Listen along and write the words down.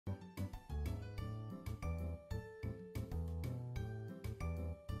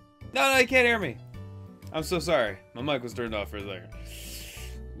No, no, you can't hear me. I'm so sorry. My mic was turned off for a second.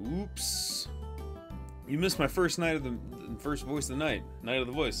 Oops. You missed my first night of the first voice of the night. Night of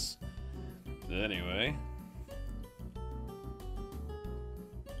the voice. Anyway.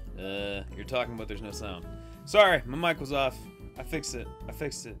 You're talking but there's no sound. Sorry, my mic was off. I fixed it. I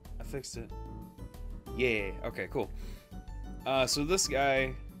fixed it. I fixed it. Yeah. Okay, cool. So this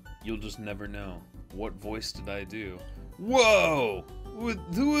guy, you'll just never know. What voice did I do? Whoa!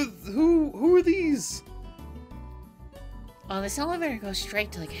 Who are these? This elevator goes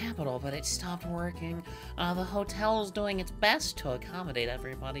straight to the Capitol, but it stopped working. The hotel's doing its best to accommodate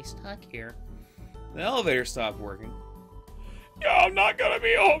everybody stuck here. The elevator stopped working. Yeah, I'm not gonna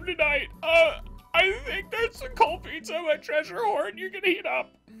be home tonight. I think there's some cold pizza in my treasure hoard you can heat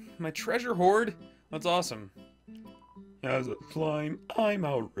up. My treasure hoard? That's awesome. As a slime, I'm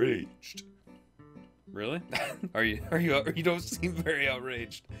outraged. Really? You don't seem very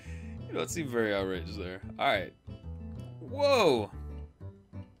outraged. You don't seem very outraged there. Alright. Whoa!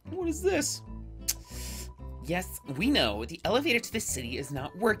 What is this? Yes, we know the elevator to this city is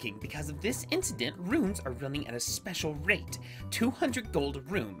not working. Because of this incident, rooms are running at a special rate. 200 gold a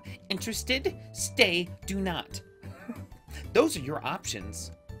room. Interested? Stay, do not. Those are your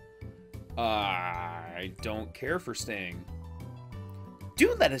options. I don't care for staying.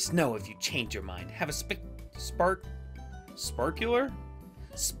 Do let us know if you change your mind. Have a Sparkular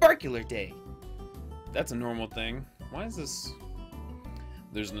day. That's a normal thing. Why is this?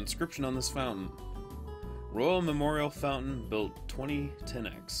 There's an inscription on this fountain. Royal Memorial Fountain built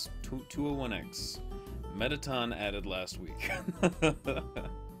 2010X, 201X. Metaton added last week.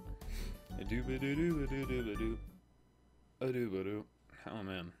 Oh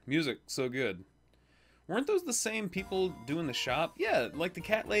man, music so good. Weren't those the same people doing the shop? Yeah, like the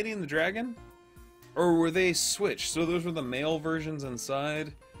cat lady and the dragon? Or were they switched? So those were the male versions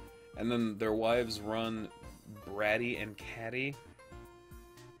inside, and then their wives run Bratty and Catty?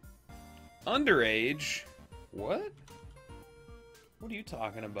 Underage? What? What are you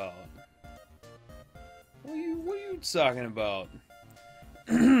talking about? What are you talking about?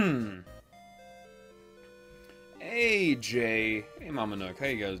 Hey, Jay. Hey, Mama Nook. How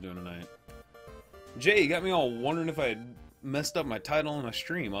you guys doing tonight? Jay, you got me all wondering if I had messed up my title on my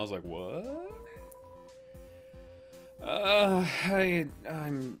stream. I was like, what?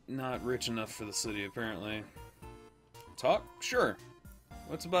 I'm not rich enough for the city, apparently. Talk? Sure.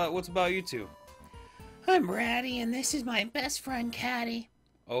 What's about you two? I'm Bratty, and this is my best friend, Catty.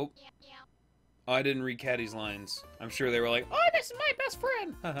 Oh. Oh, I didn't read Catty's lines. I'm sure they were like, oh, this is my best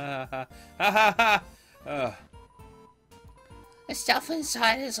friend. Ha ha ha ha ha ha. The stuff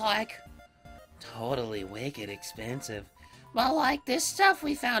inside is like totally wicked expensive. But like this stuff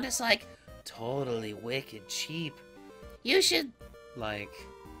we found is like totally wicked cheap. You should Like,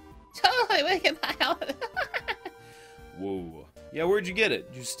 totally wicked buy all of it. whoa. Yeah, where'd you get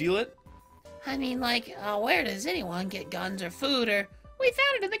it? Did you steal it? I mean, like, where does anyone get guns or food or... We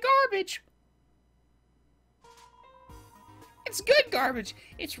found it in the garbage. It's good garbage.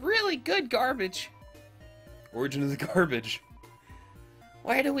 It's really good garbage. Origin of the garbage.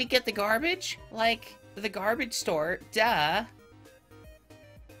 Where do we get the garbage? Like, the garbage store. Duh.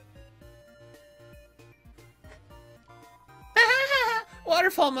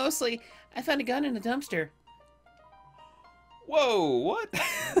 Waterfall mostly. I found a gun in a dumpster. Whoa, what?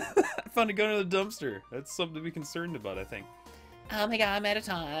 I found a gun in the dumpster. That's something to be concerned about, I think. Oh my god,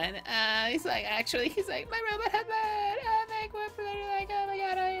 Metaton. He's like, my robot had that. Oh my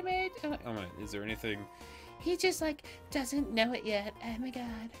god, I made... Oh my, is there anything... He just, like, doesn't know it yet. Oh my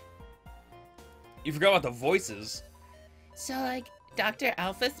god. You forgot about the voices. So, like, Dr.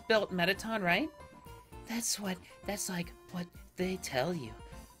 Alphys built Metaton, right? That's like, what they tell you.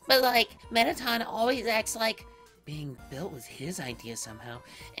 But, like, Metaton always acts like being built was his idea somehow.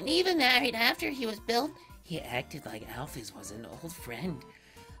 And even right after he was built, he acted like Alphys was an old friend.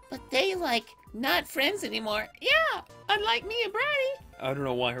 But they, like, not friends anymore. Yeah, unlike me and Bratty. I don't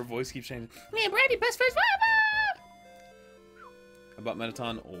know why her voice keeps changing. Me and Bratty, best friends forever! About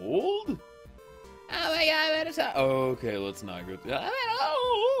Metaton old? Oh my god, Metaton. Okay, let's not go.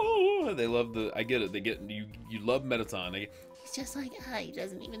 Oh, they love the. I get it. They get you. You love Metaton. He's just like, he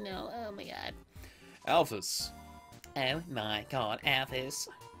doesn't even know. Oh my god. Alphys. Oh my god, Alphys.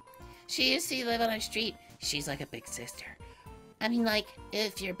 She used to live on our street. She's like a big sister. I mean, like,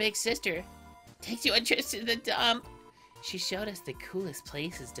 if your big sister takes you interest in the dump. She showed us the coolest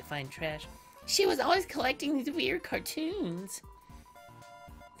places to find trash. She was always collecting these weird cartoons.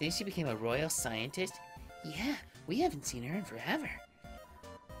 Then she became a royal scientist. Yeah, we haven't seen her in forever.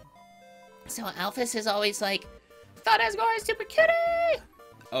 So Alphys is always like, thought I was going super cutie!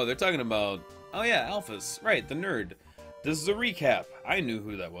 Oh, they're talking about... Oh yeah, Alphys. Right, the nerd. This is a recap. I knew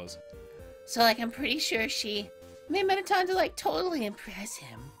who that was. So, like, I'm pretty sure she made Mettaton to, like, totally impress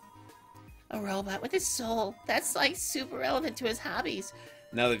him. A robot with his soul. That's, like, super relevant to his hobbies.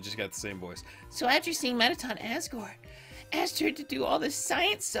 Now they've just got the same voice. So after seeing Mettaton, Asgore asked her to do all this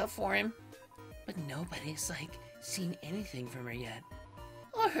science stuff for him. But nobody's, like, seen anything from her yet.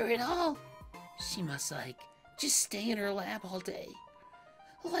 Or her at all. She must, like, just stay in her lab all day.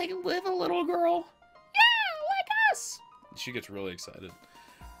 Like, live a little girl. Yeah, like us. She gets really excited.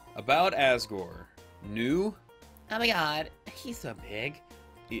 About Asgore. New? Oh my god, he's so big.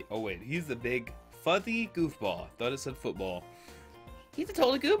 Oh wait, he's the big fuzzy goofball. Thought it said football. He's a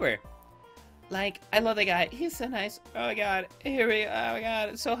total goober. Like, I love that guy. He's so nice. Oh my god, here we go. Oh my god,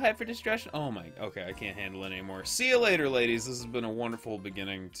 it's so hyped for destruction. Oh my, okay, I can't handle it anymore. See you later, ladies. This has been a wonderful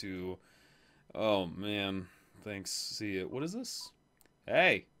beginning to... Oh man, thanks. See you. What is this?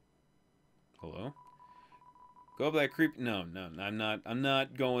 Hey. Hello? Go up that creep... No, I'm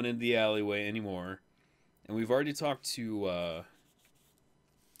not going into the alleyway anymore. And we've already talked to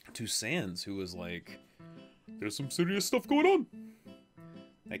Sans, who was like, there's some serious stuff going on.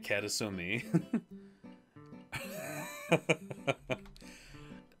 That cat is so me.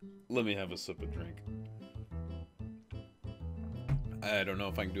 Let me have a sip of drink. I don't know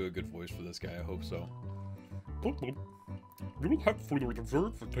if I can do a good voice for this guy. I hope so. You will have further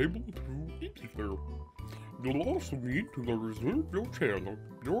reserve the table to eat there. You'll also need to reserve your chair.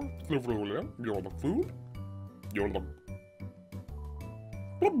 Your food. You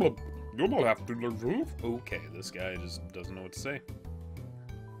will have to reserve. Okay, this guy just doesn't know what to say.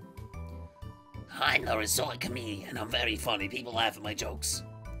 I'm the resort comedian. I'm very funny. People laugh at my jokes.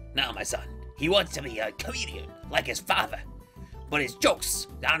 Now, my son, he wants to be a comedian like his father, but his jokes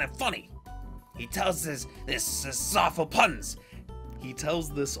aren't funny. He tells this awful puns. He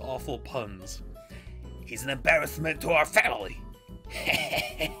tells this awful puns. He's an embarrassment to our family.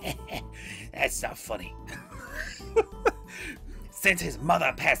 That's not funny. Since his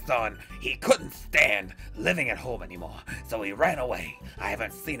mother passed on, he couldn't stand living at home anymore, so he ran away. I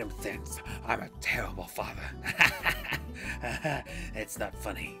haven't seen him since. I'm a terrible father. It's not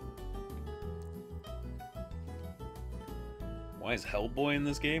funny. Why is Hellboy in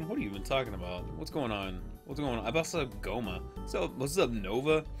this game? What are you even talking about? What's going on? What's going on? I about to Goma. So what's up,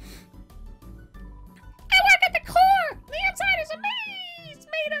 Nova? I work at the core! The inside is a maze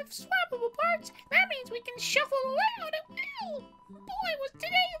made of swappable parts. That means we can shuffle around at will. Boy, was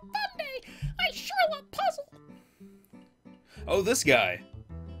today a fun day. I sure love puzzle. Oh, this guy.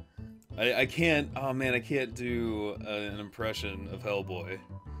 I can't. Oh man, I can't do an impression of Hellboy.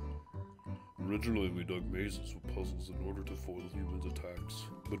 Originally, we dug mazes with puzzles in order to foil humans' attacks,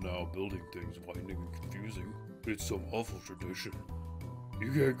 but now building things winding and confusing, it's some awful tradition.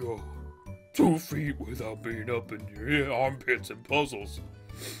 You can't go 2 feet without being up in your armpits and puzzles.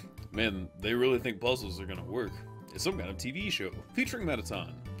 Man, they really think puzzles are gonna work. It's some kind of TV show featuring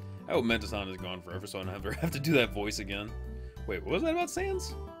Mettaton. I hope Mettaton is gone forever, so I don't ever have to do that voice again. Wait, what was that about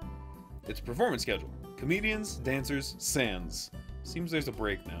Sans? It's performance schedule. Comedians, dancers, Sans. Seems there's a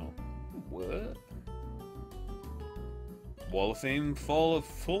break now. What? Wall of Fame full of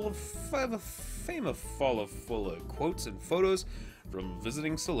quotes and photos from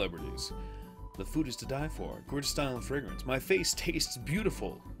visiting celebrities. The food is to die for. Gorgeous style and fragrance. My face tastes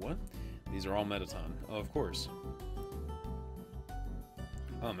beautiful. What? These are all Mettaton. Oh, of course.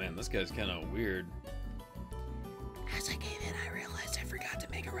 Oh man, this guy's kind of weird. As I gave in, I realized I forgot to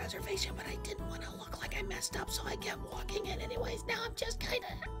make a reservation, but I didn't want to look like I messed up, so I kept walking in anyways. Now I'm just kind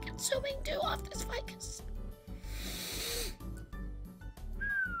of consuming dew off this ficus.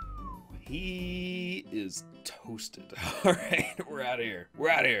 He is toasted. All right, we're out of here. We're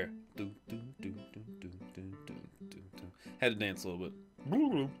out of here. Had to dance a little bit.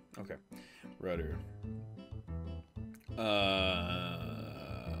 Okay, we're out of here.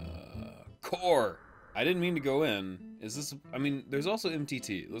 Core. I didn't mean to go in. Is this... I mean, there's also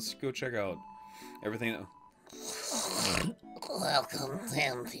MTT. Let's go check out everything. Welcome to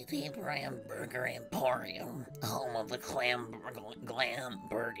MTT Brand Burger Emporium, home of the glam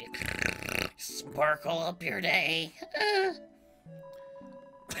burger. Sparkle up your day.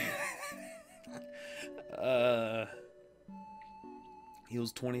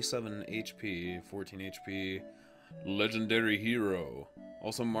 Heals 27 HP, 14 HP. Legendary hero.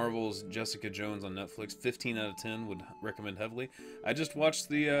 Also Marvel's Jessica Jones on Netflix. 15 out of 10 would recommend heavily. I just watched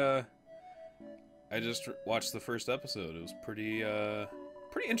the first episode. It was pretty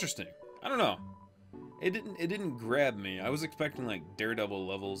interesting. I don't know. It didn't grab me. I was expecting like Daredevil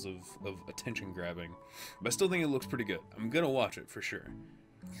levels of attention grabbing. But I still think it looks pretty good. I'm gonna watch it for sure.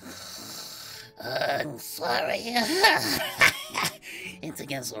 I'm sorry. It's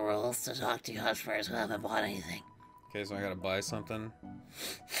against the rules to talk to customers who haven't bought anything. Okay, so I gotta buy something.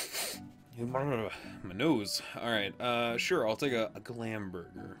 My nose. Alright, sure, I'll take a glam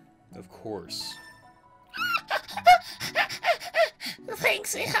burger. Of course.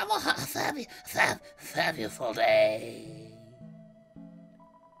 Thanks, and have a fabulous day.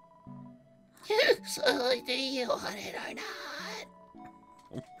 So, do you want it or not?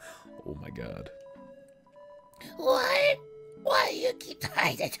 Oh my god. What? Why do you keep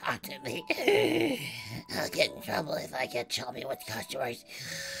trying to talk to me? I'll get in trouble if I get chummy with customers.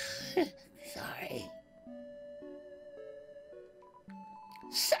 Sorry.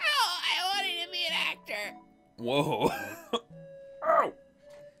 So, I wanted to be an actor. Whoa. Ow!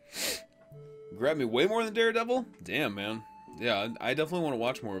 Grabbed me way more than Daredevil? Damn, man. Yeah, I definitely want to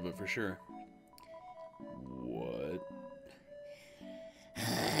watch more of it for sure. What?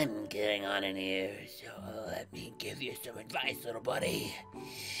 I'm getting on in here, so let me give you some advice, little buddy.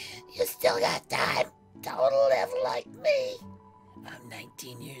 You still got time. Don't live like me. I'm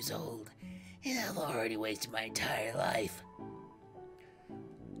 19 years old, and I've already wasted my entire life.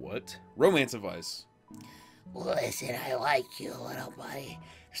 What? Romance advice. Listen, I like you, little buddy,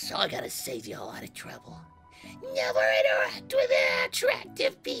 so I gotta save you a lot of trouble. Never interact with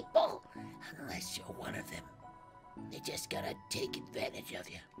attractive people, unless you're one of them. They just gotta take advantage of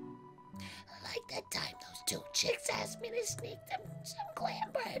you. Like that time those two chicks asked me to sneak them some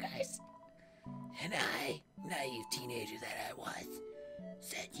glam burgers. And I, naive teenager that I was,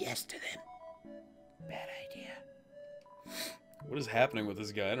 said yes to them. Bad idea. What is happening with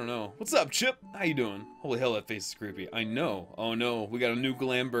this guy? I don't know. What's up, Chip? How you doing? Holy hell, that face is creepy. I know. Oh no, we got a new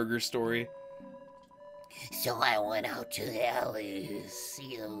glam burger story. So I went out to the alley to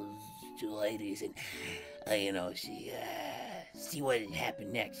see those two ladies and, see what had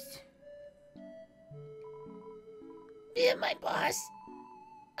happened next. Yeah, my boss,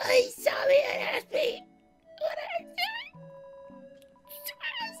 he saw me and asked me what I did. So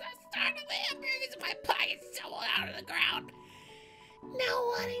as I started the hamburgers in my pockets tumbled out of the ground. Now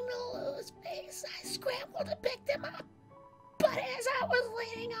wanting to lose face, I scrambled to pick them up. But as I was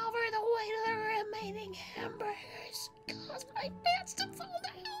leaning over, the weight of the remaining hamburgers caused my pants to fall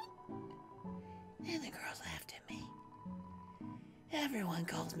down. And the girls laughed at me. Everyone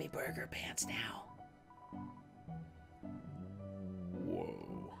calls me Burger Pants now.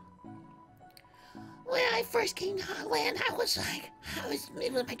 Whoa. When I first came to Holland, it was my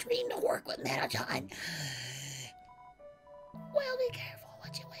dream to work with Metatron. Well, be careful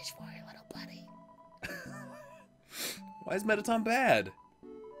what you wish for, little buddy. Why is Metaton bad?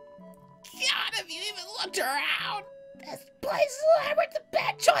 God, have you even looked around? This place is elaborate with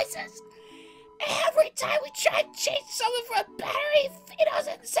bad choices. Every time we try to change something for a battery, it feed us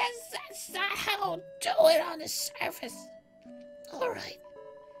and says that's not how to do it on the surface. Alright.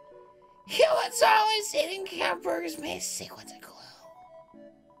 Humans are always eating hamburgers made of sequins and glue.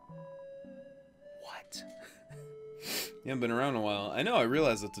 What? You haven't been around a while. I know, I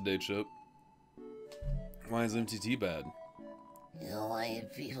realized that today, Chip. Why is MTT bad? You know why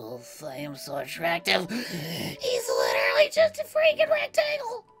people find him so attractive? He's literally just a freaking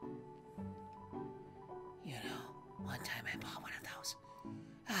rectangle. You know, one time I bought one of those.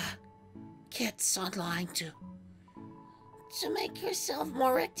 Kits online to make yourself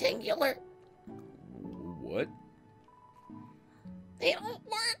more rectangular. What? They don't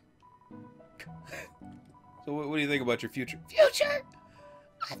work. So what do you think about your future? Future?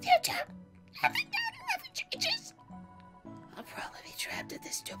 My future? I think that never changes. I'll probably be trapped at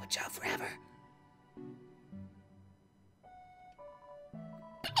this stupid job forever. Oh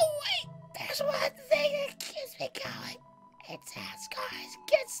wait, there's one thing that keeps me going. It's as guys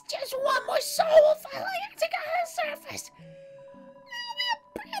gets just one more soul will finally get to go to the surface. There'll be a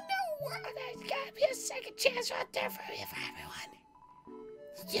brand new world. There's gotta be a second chance out there for me, for everyone.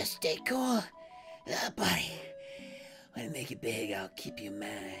 Just stay cool, buddy. When I make it big, I'll keep you in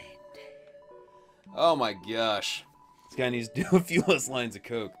mind. Oh my gosh. This guy needs to do a few less lines of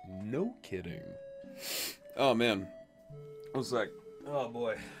coke. No kidding. Oh man. I was like, oh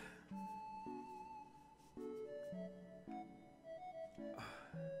boy.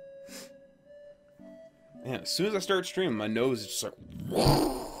 Man, as soon as I start streaming, my nose is just like... I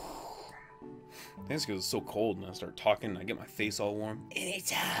think it's because it's so cold and I start talking and I get my face all warm.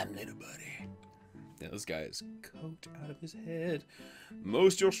 Anytime, little buddy. Yeah, this guy is coked out of his head.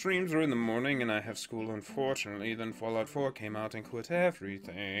 Most your streams are in the morning and I have school, unfortunately. Then Fallout 4 came out and quit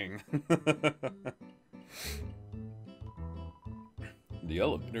everything. The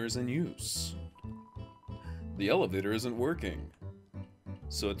elevator is in use. The elevator isn't working.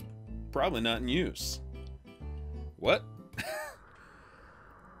 so it's probably not in use. What?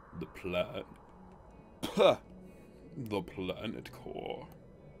 The planet core.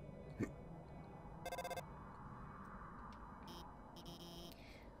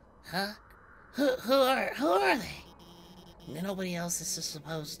 Huh? Who are they? Nobody else is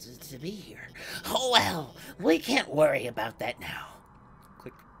supposed to be here. Oh well, we can't worry about that now.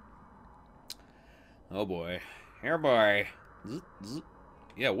 Click. Oh boy. Here boy.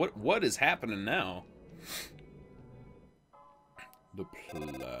 Yeah, what is happening now? The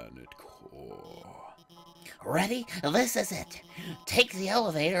planet core. Ready? This is it. Take the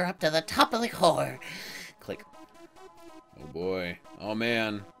elevator up to the top of the core. Click. Oh boy. Oh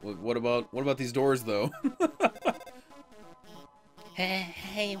man. What about these doors though?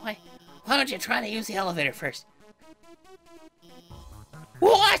 Hey, why don't you try to use the elevator first?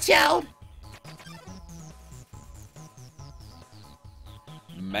 Watch out!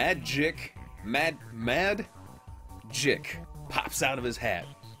 Magic pops out of his hat.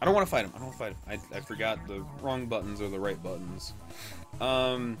 I don't want to fight him. I forgot the wrong buttons or the right buttons.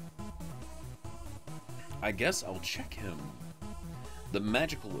 I guess I'll check him. The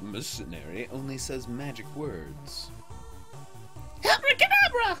magical mercenary only says magic words.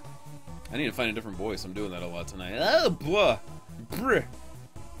 Abracadabra! I need to find a different voice. I'm doing that a lot tonight. Oh, blah. Brr.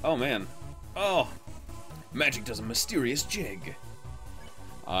 Oh, man. Oh. Magic does a mysterious jig.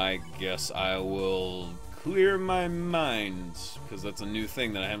 I guess I will clear my mind, because that's a new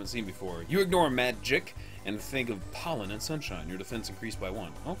thing that I haven't seen before. You ignore magic and think of pollen and sunshine. Your defense increased by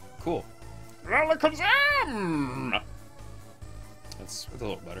 1. Oh, cool. Alakazam! That's a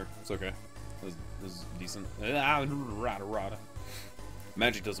little better. It's okay. This is decent. Rada.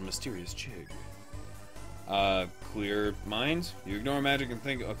 Magic does a mysterious jig. Clear mind. You ignore magic and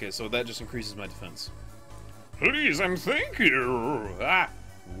think. Okay, so that just increases my defense. Please and thank you. Ah,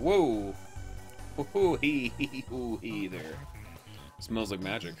 whoa. Ooh, he there. Smells like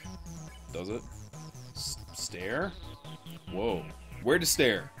magic. Does it? Stare? Whoa. Where to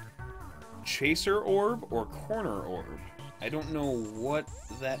stare? Chaser orb or corner orb? I don't know what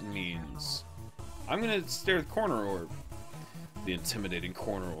that means. I'm gonna stare at the corner orb. The intimidating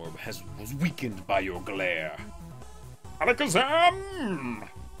corner orb was weakened by your glare. Alakazam!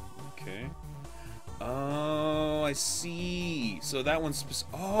 Okay. Oh, I see. So that one's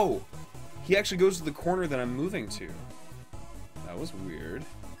oh! He actually goes to the corner that I'm moving to. That was weird.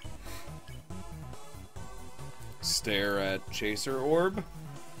 Stare at Chaser Orb.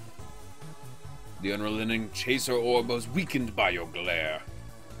 The unrelenting Chaser Orb was weakened by your glare.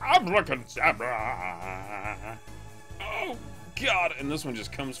 Abracadabra! Oh, God! And this one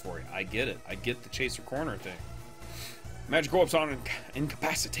just comes for you. I get it. I get the Chaser Corner thing. Magic Orbs are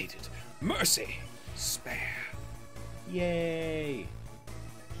incapacitated. Mercy! Spare. Yay!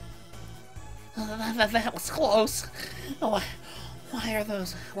 That was close. Oh, why are there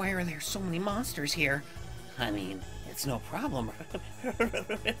so many monsters here? I mean, it's no problem,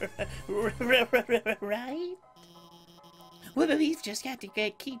 right? We've just got to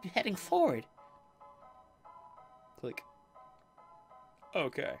keep heading forward. Click.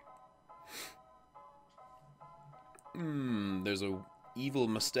 Okay. There's a evil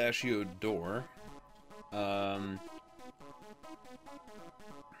mustachioed door.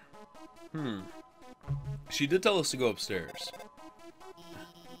 She did tell us to go upstairs.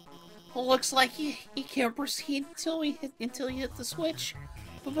 Looks like you can't proceed until you hit the switch,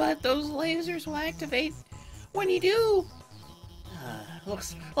 but those lasers will activate when you do.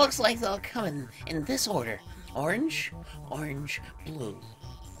 Looks like they'll come in this order: orange, orange, blue.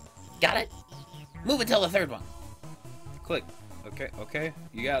 Got it? Move until the third one. Click. Okay,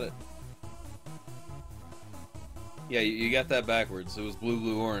 you got it. Yeah, you got that backwards. It was blue,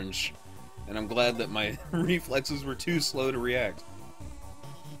 blue, orange. And I'm glad that my reflexes were too slow to react.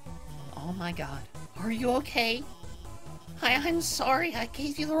 Oh my God. Are you okay? I'm sorry, I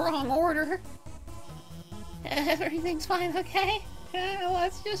gave you the wrong order. Everything's fine, okay?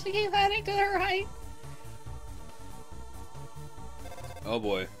 Let's just keep heading to the right. Oh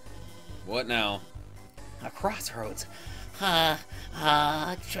boy. What now? A crossroads.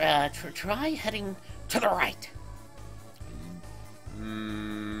 Try heading to the right.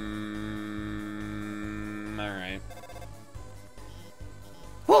 Alright.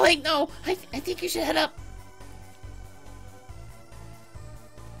 Oh wait, no! I think you should head up.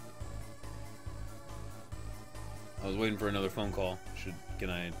 I was waiting for another phone call. Can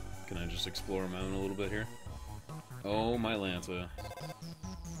I just explore my own a little bit here? Oh my Lanta.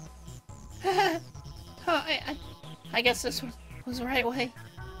 I guess this was the right way.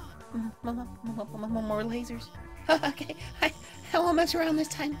 More lasers. Okay, I won't mess around this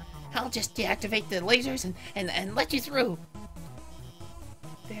time. I'll just deactivate the lasers and let you through.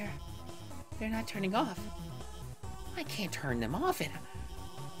 They're not turning off. I can't turn them off.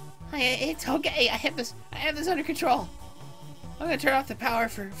 It's okay. I have this under control. I'm gonna turn off the power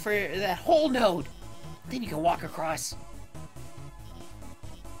for that whole node. Then you can walk across.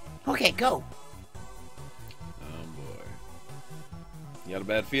 Okay, go. Oh boy. You got a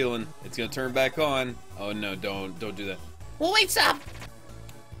bad feeling. It's gonna turn back on. Oh no, don't do that. Well, wait, stop.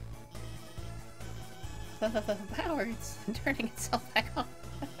 The power, it's turning itself back on.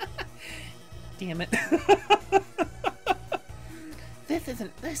 Damn it.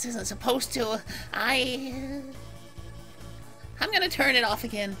 This isn't supposed to. I'm gonna turn it off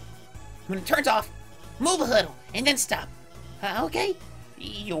again. When it turns off, move a little and then stop. Okay?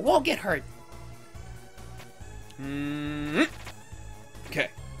 You won't get hurt. Okay.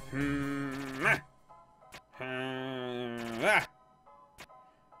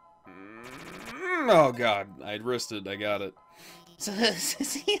 Oh god, I risked it. I got it. So,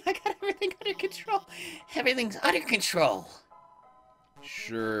 see, I got everything under control. Everything's under control.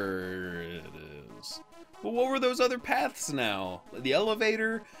 Sure it is. But what were those other paths now? The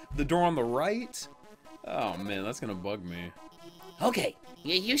elevator? The door on the right? Oh man, that's gonna bug me. Okay,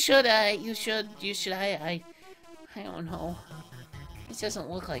 you should, I don't know. This doesn't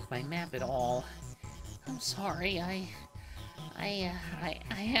look like my map at all. I'm sorry, I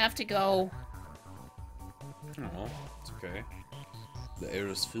have to go. Oh, it's okay. The air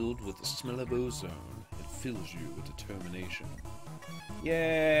is filled with the smell of ozone. It fills you with determination.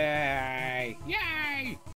 Yay! Yay!